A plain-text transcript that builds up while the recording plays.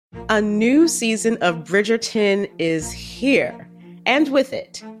A new season of Bridgerton is here. And with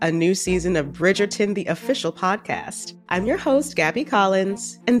it, a new season of Bridgerton, the official podcast. I'm your host, Gabby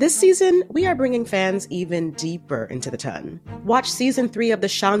Collins, and this season, we are bringing fans even deeper into the ton. Watch season 3 of the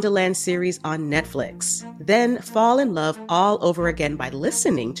Shondaland series on Netflix. Then fall in love all over again by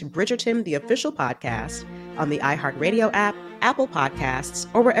listening to Bridgerton, the official podcast, on the iHeartRadio app, Apple Podcasts,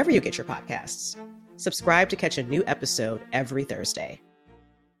 or wherever you get your podcasts. Subscribe to catch a new episode every Thursday.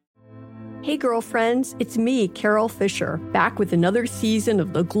 Hey girlfriends, it's me, Carol Fisher, back with another season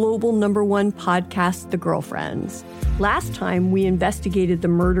of the global #1 podcast, The Girlfriends. Last time, we investigated the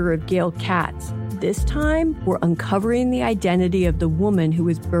murder of Gail Katz. This time, we're uncovering the identity of the woman who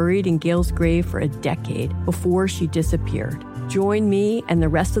was buried in Gail's grave for a decade before she disappeared. Join me and the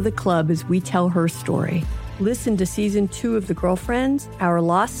rest of the club as we tell her story. Listen to Season 2 of The Girlfriends, Our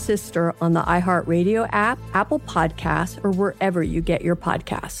Lost Sister on the iHeartRadio app, Apple Podcasts, or wherever you get your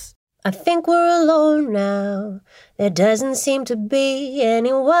podcasts. I think we're alone now. There doesn't seem to be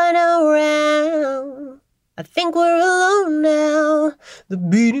anyone around. I think we're alone now. The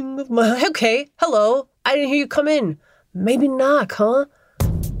beating of my... Okay, hello. I didn't hear you come in. Maybe knock, huh?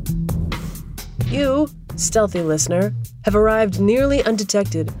 You, stealthy listener, have arrived nearly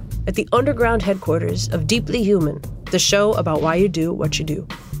undetected at the underground headquarters of Deeply Human, the show about why you do what you do.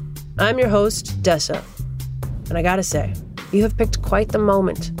 I'm your host, Dessa. And I gotta say, you have picked quite the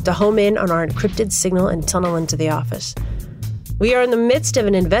moment to home in on our encrypted signal and tunnel into the office. We are in the midst of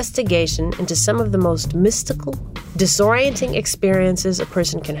an investigation into some of the most mystical, disorienting experiences a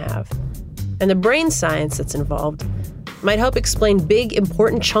person can have. And the brain science that's involved might help explain big,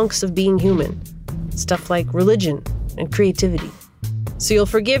 important chunks of being human. Stuff like religion and creativity. So you'll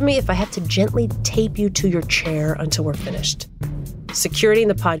forgive me if I have to gently tape you to your chair until we're finished. Security in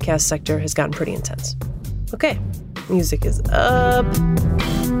the podcast sector has gotten pretty intense. Okay. Music is up.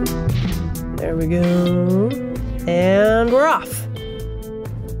 There we go. And we're off.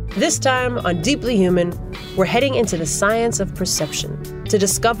 This time on Deeply Human, we're heading into the science of perception to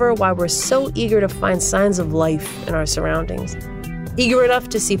discover why we're so eager to find signs of life in our surroundings. Eager enough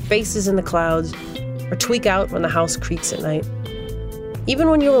to see faces in the clouds or tweak out when the house creaks at night. Even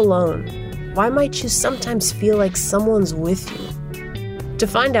when you're alone, why might you sometimes feel like someone's with you? To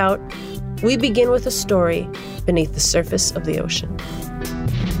find out, we begin with a story beneath the surface of the ocean.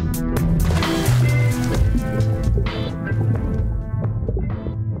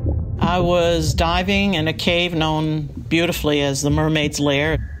 I was diving in a cave known beautifully as the Mermaid's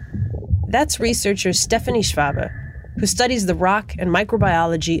Lair. That's researcher Stephanie Schwabe, who studies the rock and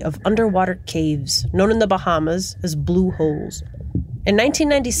microbiology of underwater caves, known in the Bahamas as blue holes. In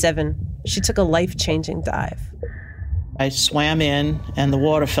 1997, she took a life-changing dive. I swam in, and the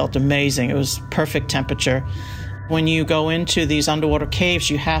water felt amazing. It was perfect temperature. When you go into these underwater caves,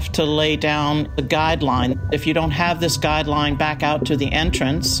 you have to lay down a guideline. If you don't have this guideline back out to the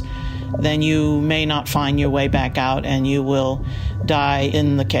entrance, then you may not find your way back out, and you will die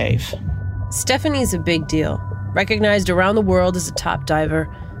in the cave. Stephanie's a big deal, recognized around the world as a top diver,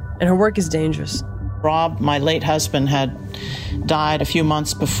 and her work is dangerous. Rob, my late husband, had died a few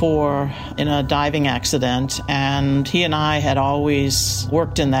months before in a diving accident, and he and I had always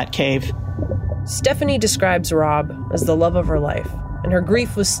worked in that cave. Stephanie describes Rob as the love of her life, and her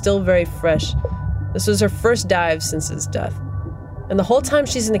grief was still very fresh. This was her first dive since his death. And the whole time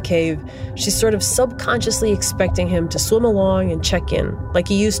she's in the cave, she's sort of subconsciously expecting him to swim along and check in, like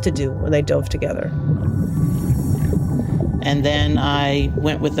he used to do when they dove together. And then I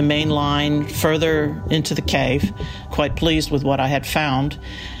went with the main line further into the cave, quite pleased with what I had found.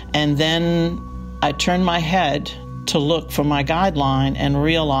 And then I turned my head to look for my guideline and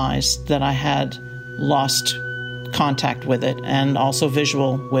realized that I had lost contact with it and also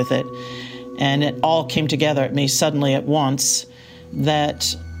visual with it. And it all came together at me suddenly at once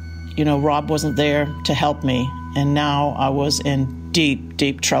that, Rob wasn't there to help me. And now I was in deep,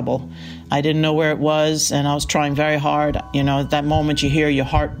 deep trouble. I didn't know where it was, and I was trying very hard. At that moment you hear your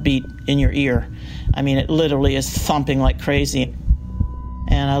heartbeat in your ear. I mean, it literally is thumping like crazy.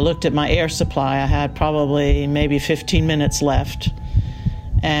 And I looked at my air supply. I had probably maybe 15 minutes left.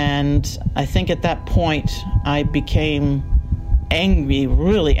 And I think at that point I became angry,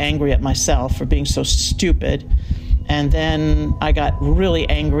 really angry at myself for being so stupid. And then I got really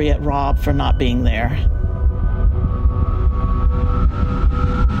angry at Rob for not being there.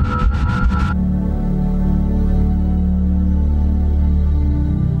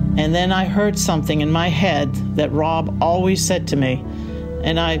 And then I heard something in my head that Rob always said to me,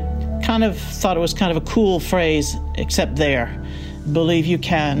 and I kind of thought it was kind of a cool phrase, except there. Believe you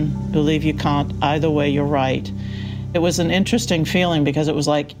can, believe you can't, either way you're right. It was an interesting feeling because it was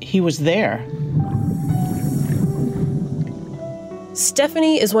like he was there.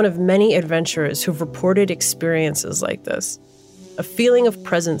 Stephanie is one of many adventurers who've reported experiences like this, a feeling of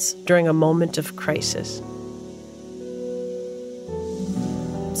presence during a moment of crisis.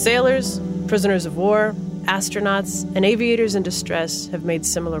 Sailors, prisoners of war, astronauts, and aviators in distress have made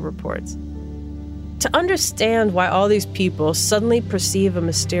similar reports. To understand why all these people suddenly perceive a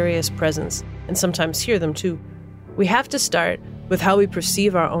mysterious presence, and sometimes hear them too, we have to start with how we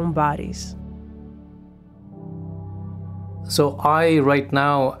perceive our own bodies. So I right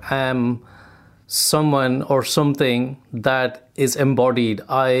now am someone or something that is embodied.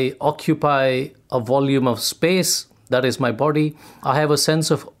 I occupy a volume of space that is my body. I have a sense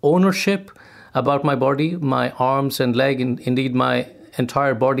of ownership about my body, my arms and leg, and indeed my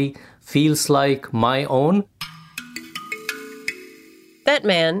entire body feels like my own. That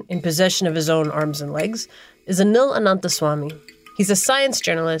man, in possession of his own arms and legs, is Anil Ananthaswamy. He's a science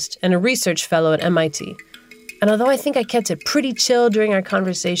journalist and a research fellow at MIT. And although I think I kept it pretty chill during our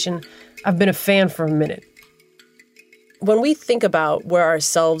conversation, I've been a fan for a minute. When we think about where our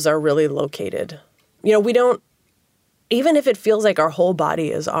selves are really located, we don't, even if it feels like our whole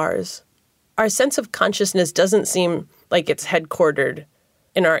body is ours, our sense of consciousness doesn't seem like it's headquartered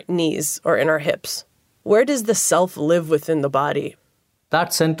in our knees or in our hips. Where does the self live within the body?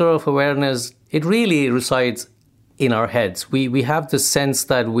 That center of awareness, it really resides in our heads. We have the sense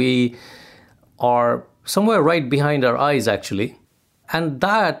that we are somewhere right behind our eyes, actually. And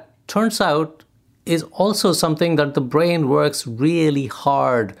that, turns out, is also something that the brain works really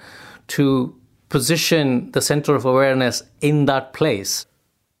hard to position the center of awareness in that place.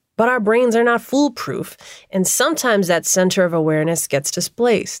 But our brains are not foolproof, and sometimes that center of awareness gets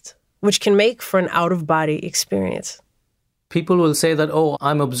displaced, which can make for an out-of-body experience. People will say that,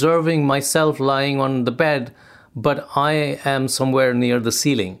 I'm observing myself lying on the bed, but I am somewhere near the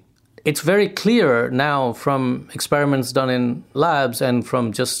ceiling. It's very clear now from experiments done in labs and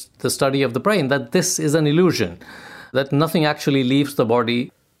from just the study of the brain that this is an illusion, that nothing actually leaves the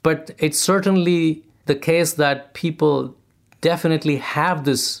body. But it's certainly the case that people definitely have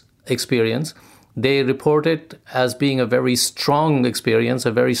this experience. They report it as being a very strong experience,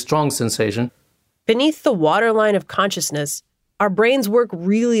 a very strong sensation. Beneath the waterline of consciousness, our brains work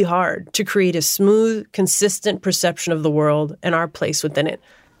really hard to create a smooth, consistent perception of the world and our place within it.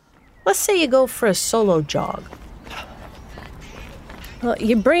 Let's say you go for a solo jog. Well,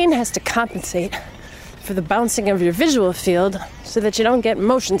 your brain has to compensate for the bouncing of your visual field so that you don't get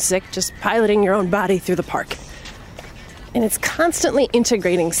motion sick just piloting your own body through the park. And it's constantly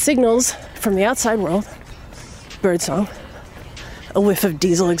integrating signals from the outside world, birdsong, a whiff of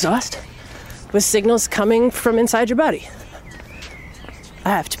diesel exhaust, with signals coming from inside your body. I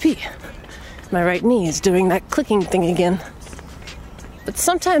have to pee. My right knee is doing that clicking thing again. But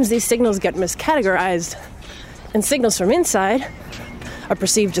sometimes these signals get miscategorized, and signals from inside are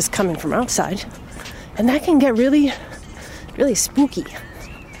perceived as coming from outside. And that can get really, really spooky.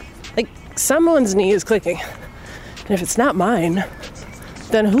 Like, someone's knee is clicking. And if it's not mine,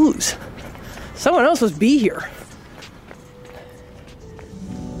 then whose? Someone else must be here.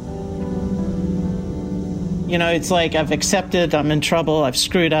 It's like I've accepted, I'm in trouble, I've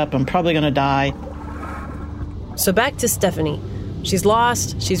screwed up, I'm probably going to die. So back to Stephanie. She's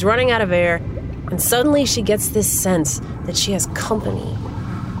lost, she's running out of air, and suddenly she gets this sense that she has company,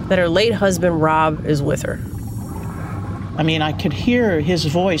 that her late husband, Rob, is with her. I could hear his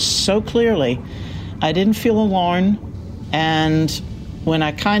voice so clearly. I didn't feel alone, and when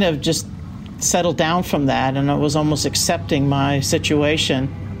I kind of just settled down from that and I was almost accepting my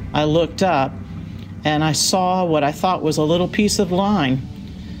situation, I looked up and I saw what I thought was a little piece of line.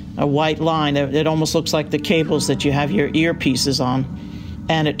 A white line. It almost looks like the cables that you have your earpieces on.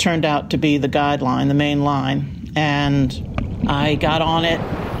 And it turned out to be the guideline, the main line. And I got on it,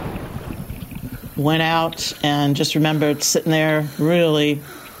 went out, and just remembered sitting there really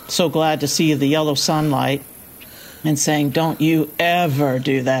so glad to see the yellow sunlight and saying, "Don't you ever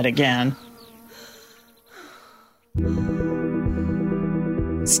do that again."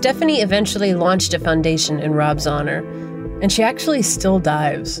 Stephanie eventually launched a foundation in Rob's honor, and she actually still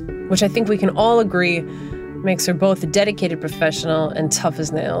dives, which I think we can all agree makes her both a dedicated professional and tough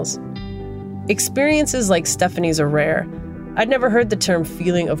as nails. Experiences like Stephanie's are rare. I'd never heard the term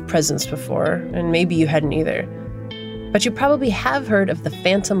feeling of presence before, and maybe you hadn't either. But you probably have heard of the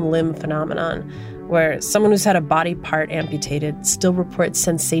phantom limb phenomenon, where someone who's had a body part amputated still reports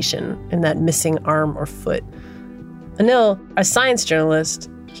sensation in that missing arm or foot. Anil, a science journalist,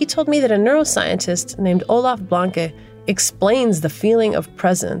 he told me that a neuroscientist named Olaf Blanke explains the feeling of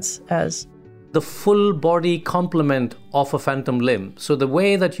presence as the full body complement of a phantom limb. So the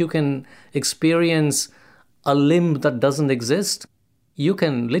way that you can experience a limb that doesn't exist, you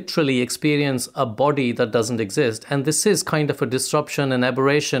can literally experience a body that doesn't exist. And this is kind of a disruption and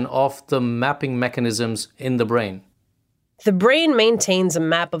aberration of the mapping mechanisms in the brain. The brain maintains a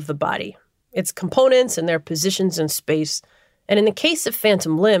map of the body, its components and their positions in space. And in the case of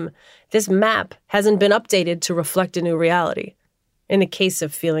phantom limb, this map hasn't been updated to reflect a new reality. In the case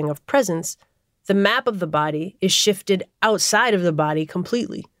of feeling of presence, the map of the body is shifted outside of the body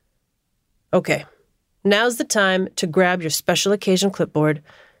completely. Okay, now's the time to grab your special occasion clipboard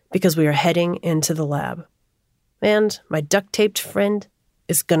because we are heading into the lab. And my duct-taped friend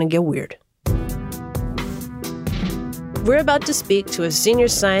is gonna get weird. We're about to speak to a senior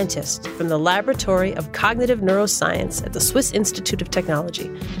scientist from the Laboratory of Cognitive Neuroscience at the Swiss Institute of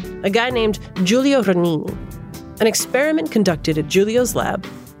Technology, a guy named Giulio Ronini. An experiment conducted at Giulio's lab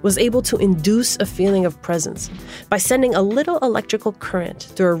was able to induce a feeling of presence by sending a little electrical current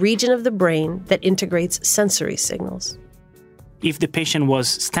through a region of the brain that integrates sensory signals. If the patient was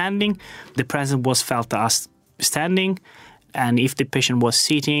standing, the presence was felt as standing. And if the patient was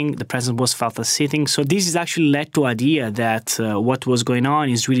sitting, the presence was felt as sitting. So this has actually led to the idea that what was going on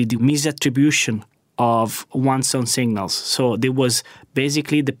is really the misattribution of one's own signals. So there was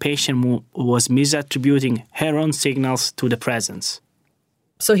basically the patient was misattributing her own signals to the presence.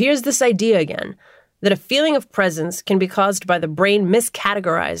 So here's this idea again, that a feeling of presence can be caused by the brain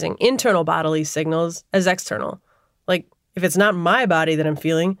miscategorizing internal bodily signals as external. Like, if it's not my body that I'm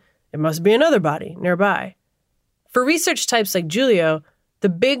feeling, it must be another body nearby. For research types like Giulio, the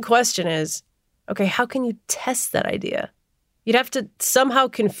big question is, okay, how can you test that idea? You'd have to somehow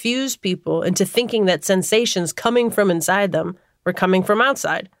confuse people into thinking that sensations coming from inside them were coming from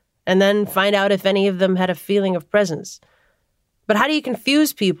outside, and then find out if any of them had a feeling of presence. But how do you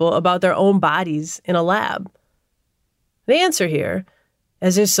confuse people about their own bodies in a lab? The answer here,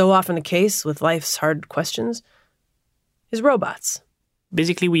 as is so often the case with life's hard questions, is robots.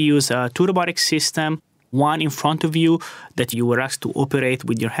 Basically, we use a two robotic system, one in front of you that you were asked to operate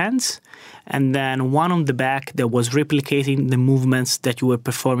with your hands, and then one on the back that was replicating the movements that you were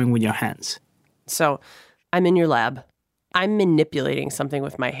performing with your hands. So I'm in your lab. I'm manipulating something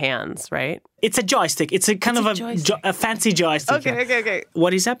with my hands, right? It's a joystick. It's a kind of a fancy joystick. Okay.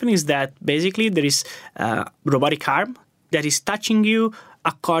 What is happening is that basically there is a robotic arm that is touching you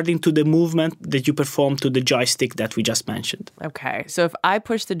according to the movement that you perform to the joystick that we just mentioned. Okay, so if I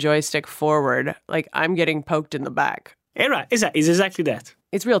push the joystick forward, like I'm getting poked in the back. Right, it's exactly that.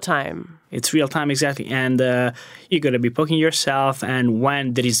 It's real time. It's real time, exactly. And you're going to be poking yourself, and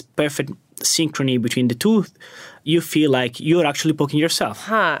when there is perfect synchrony between the two, you feel like you're actually poking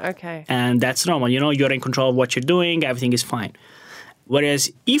yourself. Okay. And that's normal. You're in control of what you're doing. Everything is fine.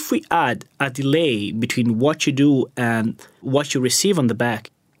 Whereas if we add a delay between what you do and what you receive on the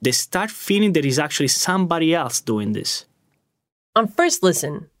back, they start feeling there is actually somebody else doing this. On first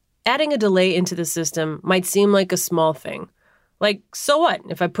listen, adding a delay into the system might seem like a small thing. Like, so what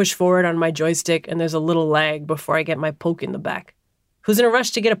if I push forward on my joystick and there's a little lag before I get my poke in the back? Who's in a rush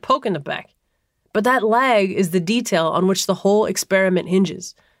to get a poke in the back? But that lag is the detail on which the whole experiment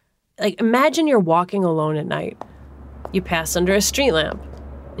hinges. Like, imagine you're walking alone at night. You pass under a street lamp,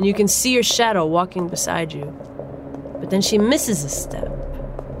 and you can see your shadow walking beside you. But then she misses a step,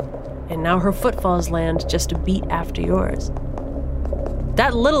 and now her footfalls land just a beat after yours.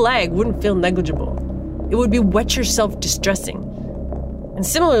 That little lag wouldn't feel negligible. It would be wet yourself distressing. And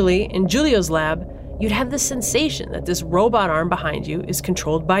similarly, in Giulio's lab, you'd have the sensation that this robot arm behind you is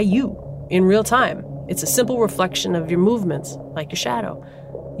controlled by you in real time. It's a simple reflection of your movements, like your shadow.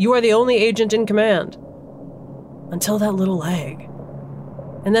 You are the only agent in command. Until that little lag.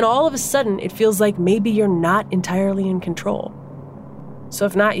 And then all of a sudden, it feels like maybe you're not entirely in control. So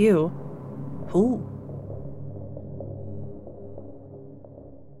if not you, who?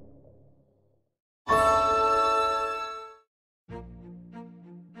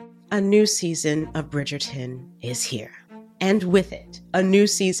 A new season of Bridgerton is here. And with it, a new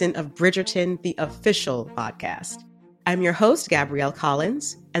season of Bridgerton, the official podcast. I'm your host, Gabrielle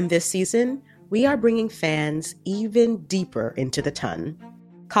Collins, and this season, we are bringing fans even deeper into the ton.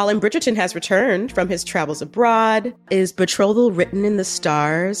 Colin Bridgerton has returned from his travels abroad. Is betrothal written in the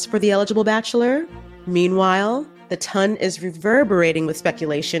stars for the eligible bachelor? Meanwhile, the ton is reverberating with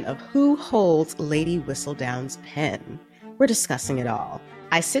speculation of who holds Lady Whistledown's pen. We're discussing it all.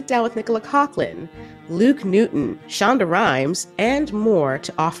 I sit down with Nicola Coughlan, Luke Newton, Shonda Rhimes, and more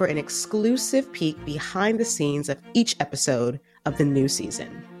to offer an exclusive peek behind the scenes of each episode of the new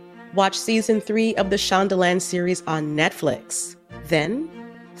season. Watch season 3 of the Shondaland series on Netflix. Then,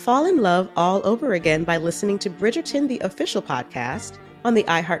 Fall in love all over again by listening to Bridgerton, the official podcast, on the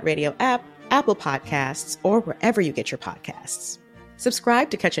iHeartRadio app, Apple Podcasts, or wherever you get your podcasts. Subscribe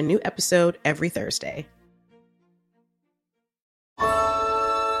to catch a new episode every Thursday.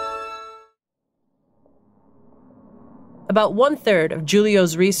 About 1/3 of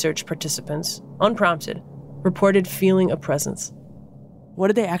Julio's research participants, unprompted, reported feeling a presence. What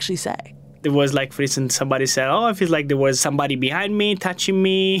did they actually say? There was like, for instance, somebody said, oh, I feel like there was somebody behind me touching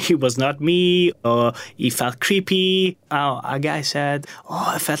me. It was not me. Or it felt creepy. A guy said,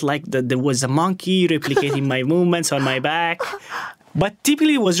 I felt like there was a monkey replicating my movements on my back. But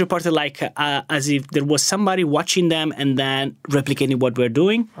typically it was reported like as if there was somebody watching them and then replicating what we're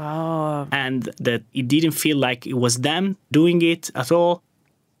doing. Oh. And that it didn't feel like it was them doing it at all.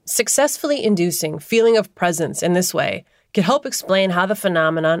 Successfully inducing feeling of presence in this way could help explain how the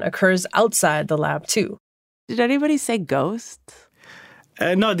phenomenon occurs outside the lab, too. Did anybody say ghost?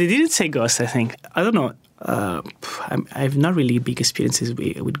 No, they didn't say ghost, I think. I don't know. I have not really big experiences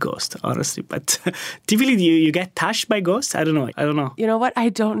with ghosts, honestly. But typically, you get touched by ghosts? I don't know. You know what? I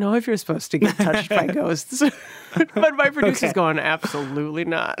don't know if you're supposed to get touched by ghosts. But my producer's going, absolutely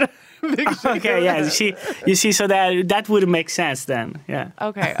not. Okay, yeah. You see, so that would make sense then. Yeah.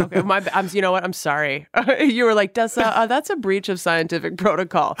 Okay. You know what? I'm sorry. You were like, Dessa, that's a breach of scientific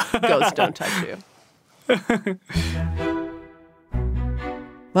protocol. Ghosts don't touch you.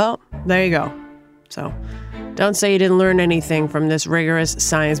 Well, there you go. So, don't say you didn't learn anything from this rigorous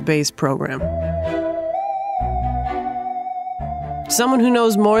science-based program. Someone who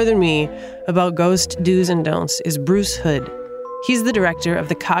knows more than me about ghost do's and don'ts is Bruce Hood. He's the director of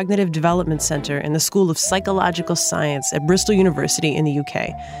the Cognitive Development Center in the School of Psychological Science at Bristol University in the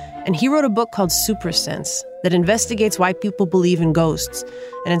UK. And he wrote a book called Supersense that investigates why people believe in ghosts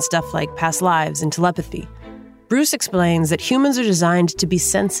and in stuff like past lives and telepathy. Bruce explains that humans are designed to be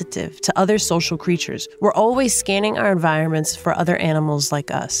sensitive to other social creatures. We're always scanning our environments for other animals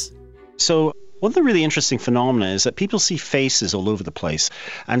like us. So one of the really interesting phenomena is that people see faces all over the place.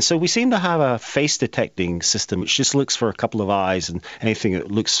 And so we seem to have a face detecting system which just looks for a couple of eyes and anything that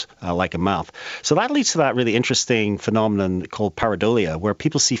looks like a mouth. So that leads to that really interesting phenomenon called pareidolia, where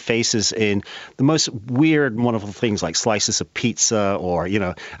people see faces in the most weird and wonderful things like slices of pizza or,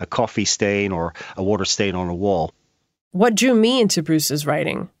 a coffee stain or a water stain on a wall. What drew me into Bruce's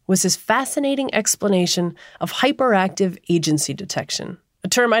writing was his fascinating explanation of hyperactive agency detection, a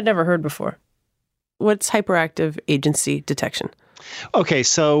term I'd never heard before. What's hyperactive agency detection? Okay,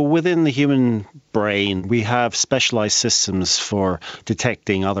 so within the human brain, we have specialized systems for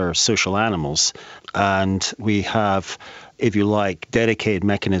detecting other social animals. And we have, if you like, dedicated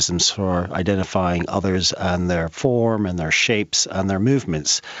mechanisms for identifying others and their form and their shapes and their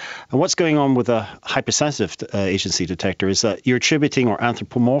movements. And what's going on with a hypersensitive agency detector is that you're attributing or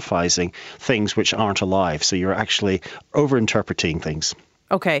anthropomorphizing things which aren't alive. So you're actually overinterpreting things.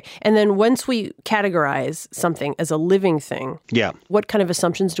 Okay. And then once we categorize something as a living thing, what kind of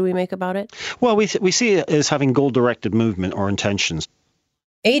assumptions do we make about it? Well, we see it as having goal-directed movement or intentions.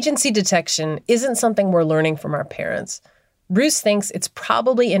 Agency detection isn't something we're learning from our parents. Bruce thinks it's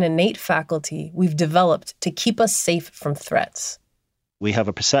probably an innate faculty we've developed to keep us safe from threats. We have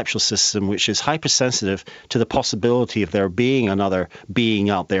a perceptual system which is hypersensitive to the possibility of there being another being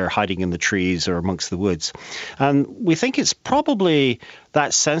out there hiding in the trees or amongst the woods. And we think it's probably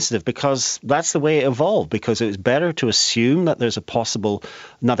that sensitive because that's the way it evolved, because it was better to assume that there's a possible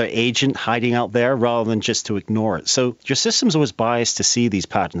another agent hiding out there rather than just to ignore it. So your system's always biased to see these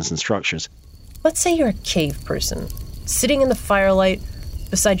patterns and structures. Let's say you're a cave person, sitting in the firelight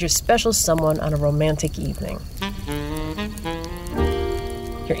beside your special someone on a romantic evening.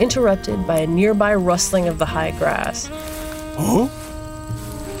 You're interrupted by a nearby rustling of the high grass. Oh?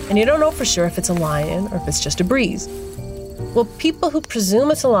 And you don't know for sure if it's a lion or if it's just a breeze. Well, people who presume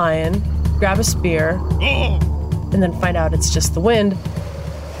it's a lion grab a spear and then find out it's just the wind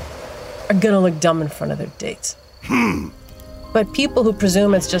are gonna look dumb in front of their dates. But people who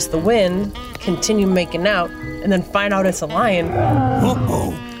presume it's just the wind continue making out and then find out it's a lion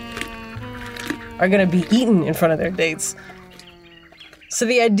are gonna be eaten in front of their dates. So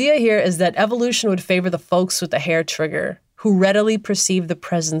the idea here is that evolution would favor the folks with the hair trigger, who readily perceive the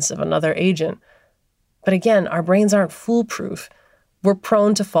presence of another agent. But again, our brains aren't foolproof. We're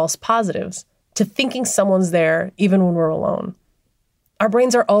prone to false positives, to thinking someone's there even when we're alone. Our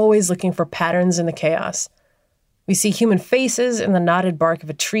brains are always looking for patterns in the chaos. We see human faces in the knotted bark of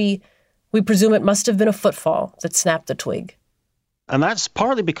a tree. We presume it must have been a footfall that snapped a twig. And that's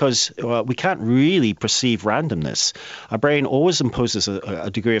partly because we can't really perceive randomness. Our brain always imposes a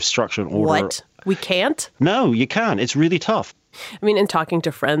degree of structure and order. What? We can't? No, you can't. It's really tough. I mean, in talking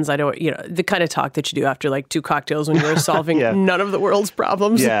to friends, I don't, the kind of talk that you do after like 2 cocktails when you're solving none of the world's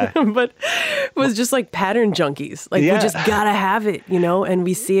problems. Yeah. But it was just like pattern junkies. Like we just gotta have it, and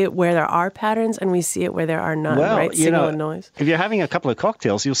we see it where there are patterns and we see it where there are none, right? Signal and noise. If you're having a couple of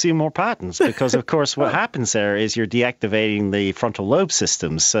cocktails, you'll see more patterns because, of course, what happens there is you're deactivating the frontal lobe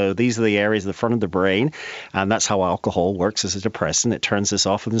systems. So these are the areas of the front of the brain, and that's how alcohol works as a depressant. It turns this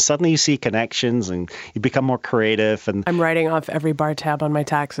off, and then suddenly you see connections and you become more creative. And I'm writing off every bar tab on my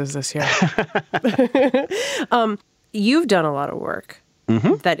taxes this year. You've done a lot of work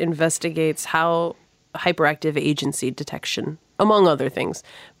that investigates how hyperactive agency detection, among other things,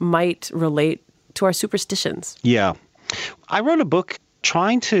 might relate to our superstitions. Yeah. I wrote a book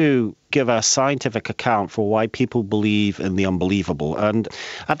trying to give a scientific account for why people believe in the unbelievable. And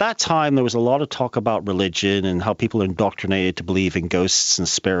at that time, there was a lot of talk about religion and how people are indoctrinated to believe in ghosts and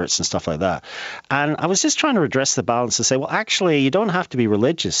spirits and stuff like that. And I was just trying to redress the balance to say, well, actually, you don't have to be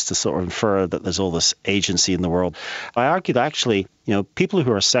religious to sort of infer that there's all this agency in the world. I argue that actually, people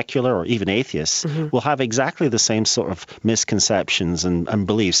who are secular or even atheists will have exactly the same sort of misconceptions and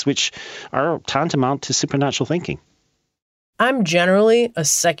beliefs, which are tantamount to supernatural thinking. I'm generally a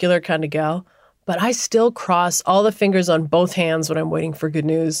secular kind of gal, but I still cross all the fingers on both hands when I'm waiting for good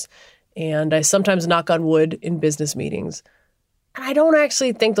news. And I sometimes knock on wood in business meetings. And I don't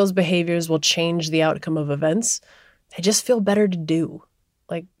actually think those behaviors will change the outcome of events. They just feel better to do.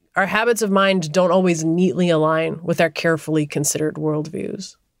 Like, our habits of mind don't always neatly align with our carefully considered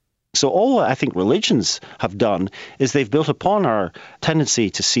worldviews. So all I think religions have done is they've built upon our tendency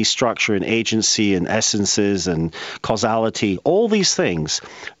to see structure and agency and essences and causality. All these things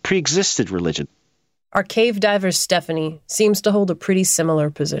pre-existed religion. Our cave diver Stephanie seems to hold a pretty similar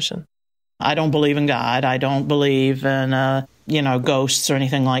position. I don't believe in God. I don't believe in, ghosts or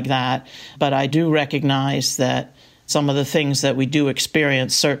anything like that. But I do recognize that some of the things that we do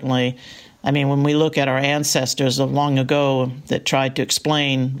experience, certainly, when we look at our ancestors of long ago that tried to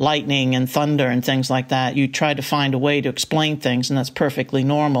explain lightning and thunder and things like that, you try to find a way to explain things, and that's perfectly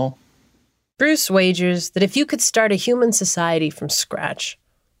normal. Bruce wagers that if you could start a human society from scratch,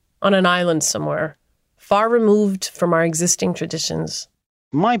 on an island somewhere, far removed from our existing traditions,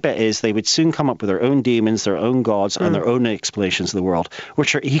 my bet is they would soon come up with their own demons, their own gods, and their own explanations of the world,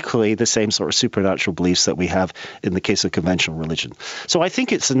 which are equally the same sort of supernatural beliefs that we have in the case of conventional religion. So I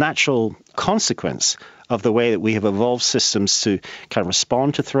think it's a natural consequence of the way that we have evolved systems to kind of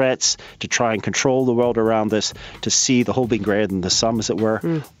respond to threats, to try and control the world around us, to see the whole being greater than the sum, as it were.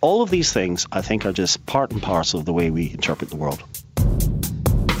 All of these things, I think, are just part and parcel of the way we interpret the world.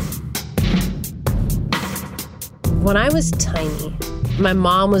 When I was tiny, my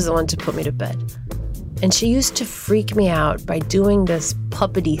mom was the one to put me to bed. And she used to freak me out by doing this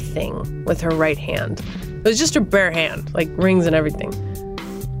puppety thing with her right hand. It was just her bare hand, like rings and everything.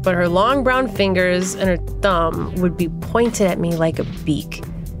 But her long brown fingers and her thumb would be pointed at me like a beak.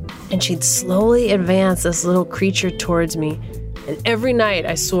 And she'd slowly advance this little creature towards me. And every night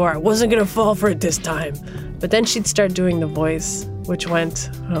I swore I wasn't going to fall for it this time. But then she'd start doing the voice, which went,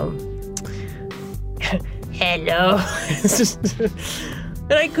 hello. And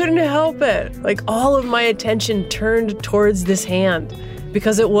I couldn't help it. Like, all of my attention turned towards this hand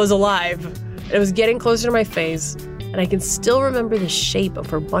because it was alive. It was getting closer to my face, and I can still remember the shape of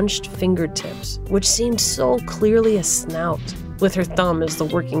her bunched fingertips, which seemed so clearly a snout, with her thumb as the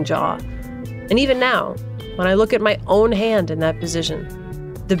working jaw. And even now, when I look at my own hand in that position,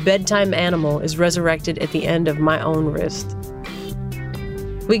 the bedtime animal is resurrected at the end of my own wrist.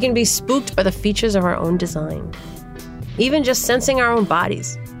 We can be spooked by the features of our own design. Even just sensing our own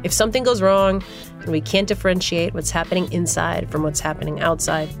bodies. If something goes wrong and we can't differentiate what's happening inside from what's happening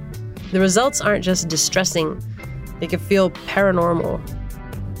outside, the results aren't just distressing, they can feel paranormal.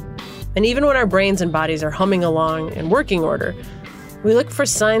 And even when our brains and bodies are humming along in working order, we look for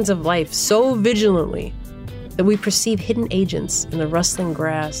signs of life so vigilantly that we perceive hidden agents in the rustling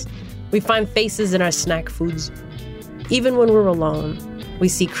grass. We find faces in our snack foods. Even when we're alone, we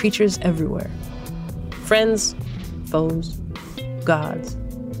see creatures everywhere. Friends, foes, gods,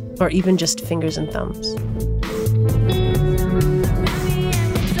 or even just fingers and thumbs.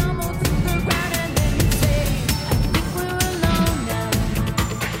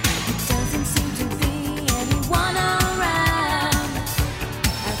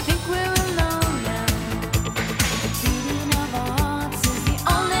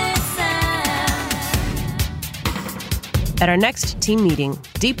 At our next team meeting,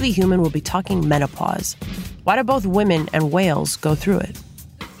 Deeply Human will be talking menopause. Why do both women and whales go through it?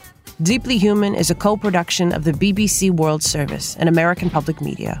 Deeply Human is a co-production of the BBC World Service and American Public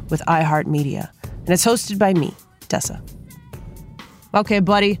Media with iHeartMedia, and it's hosted by me, Dessa. Okay,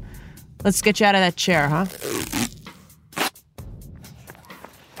 buddy. Let's get you out of that chair, huh?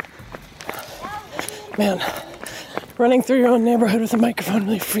 Man, running through your own neighborhood with a microphone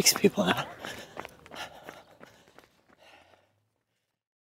really freaks people out.